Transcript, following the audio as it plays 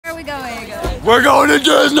we going? We're going to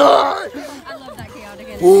Disney! I love that chaotic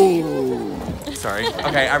energy. Ooh. Sorry.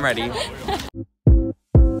 Okay, I'm ready.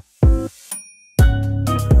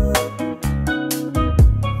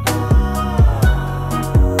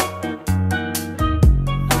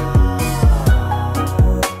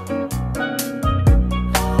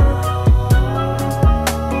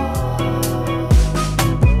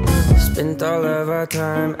 Spent all of our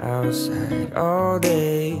time outside all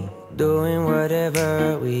day, doing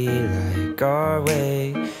whatever we like our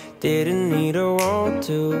way. Didn't need a wall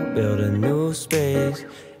to build a new space.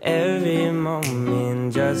 Every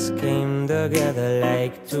moment just came together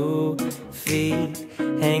like 2 feet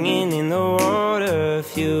hanging in the water. A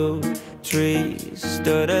few trees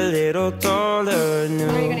stood a little taller. New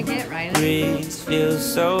What are you gonna get, Ryan? breeze feels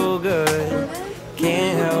so good.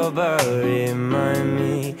 Can't help but remind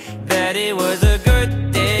me that it was a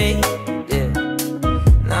good day. Yeah,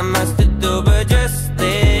 not much to do but just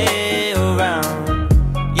stay around.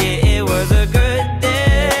 Yeah, it was a good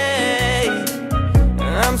day.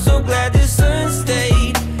 I'm so glad the sun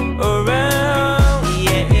stayed around.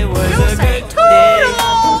 Yeah, it was a good day.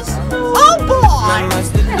 Oh boy! Not much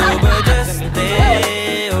to do but just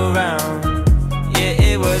stay around. Yeah,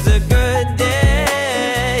 it was a good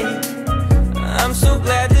day. I'm so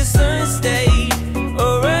glad the sun stayed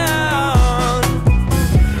around.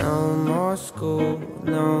 No more school,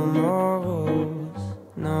 no more rules,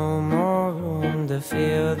 no more room to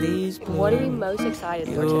feel these blues. What are we most excited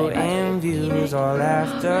for You today? and views all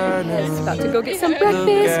afternoon. About to go get some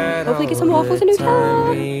breakfast. Hopefully get some waffles and Nutella.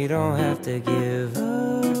 We don't have to give up.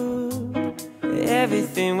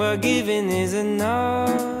 Everything we're giving is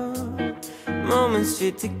enough. Moments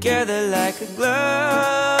fit together like a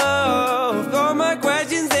glove. All my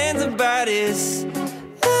questions answered by this.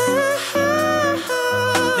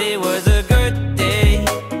 It was a good day.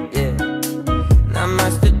 Yeah, not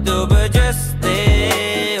much to do but just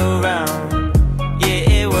stay around.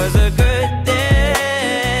 Yeah, it was a good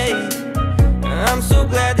day. I'm so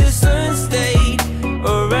glad the sun stayed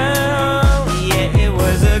around. Yeah, it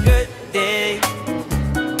was a good day.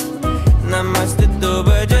 Not much to do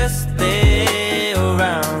but just stay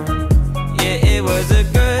around. Yeah, it was a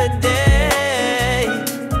good day.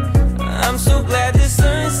 I'm so glad the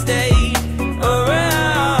sun stayed around.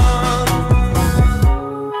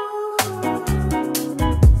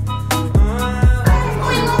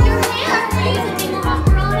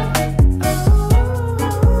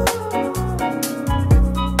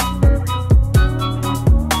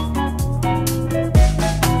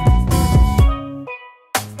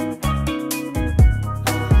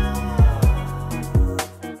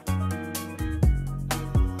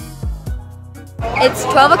 It's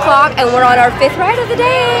 12 o'clock and we're on our 5th ride of the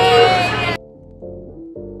day.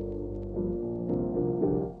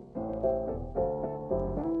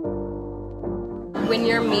 When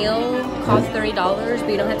your meal costs $30, but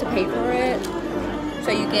you don't have to pay for it,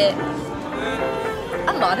 so you get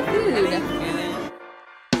a lot of food.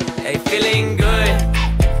 Hey, feeling good,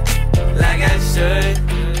 like I should.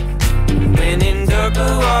 When in dark, I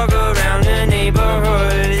walk around the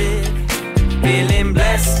neighborhood. Feeling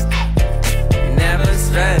blessed, never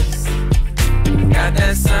stressed. Got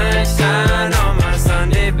that sunshine on my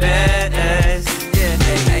Sunday best. Yeah,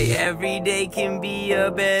 hey, every day can be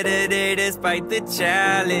a better day despite the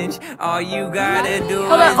challenge. All you gotta do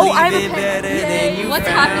is leave it better than you What's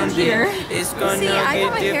found happened it. here? It's gonna See, I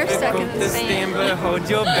got my get hair stuck in difficult the to sand. stand, but hold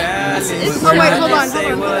your balance. Oh, wait, hold on, Say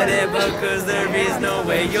hold on. whatever, cause there is no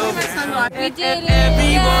way you're bound. We did it!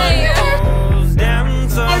 Everyone falls down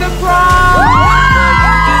sometime. You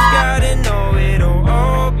just gotta know it'll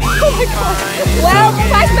all be fine. Well, the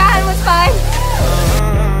first ride was fine.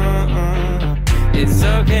 It's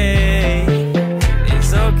okay.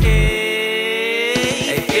 It's okay.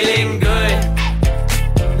 Hey, feeling good,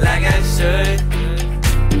 like I should.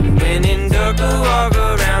 When in dark, I walk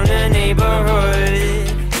around the neighborhood.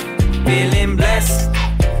 Feeling blessed,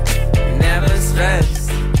 never stressed.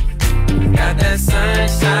 Got that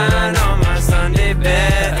sunshine on my Sunday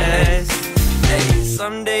best. Hey,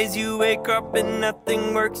 some days you wake up and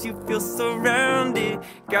nothing works, you feel surrounded.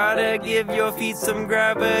 Gotta give your feet some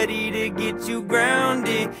gravity to get you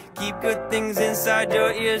grounded. Keep good things inside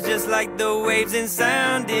your ears just like the waves and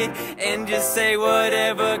sound it. And just say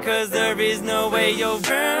whatever, cause there is no way you're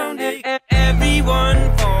grounded.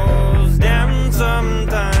 Everyone falls down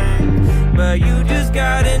sometimes, but you just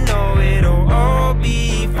gotta know it'll all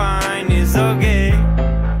be fine. It's okay.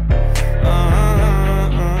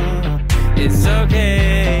 It's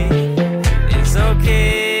okay. It's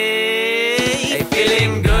okay. Hey,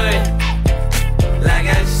 feeling good, like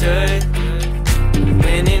I should.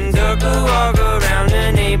 When in dark, I walk around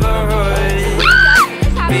the neighborhood.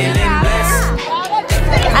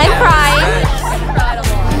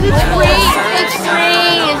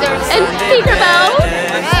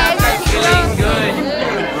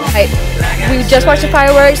 just watched the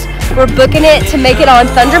fireworks. We're booking it to make it on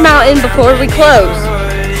Thunder Mountain before we close.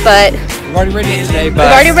 But We've already written it today, we've but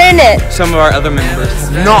already written it. some of our other members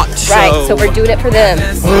have not. Right, so we're doing it for them.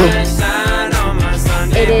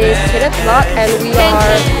 It is 10 o'clock and we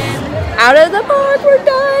are out of the park. We're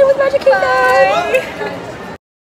done with Magic Kingdom.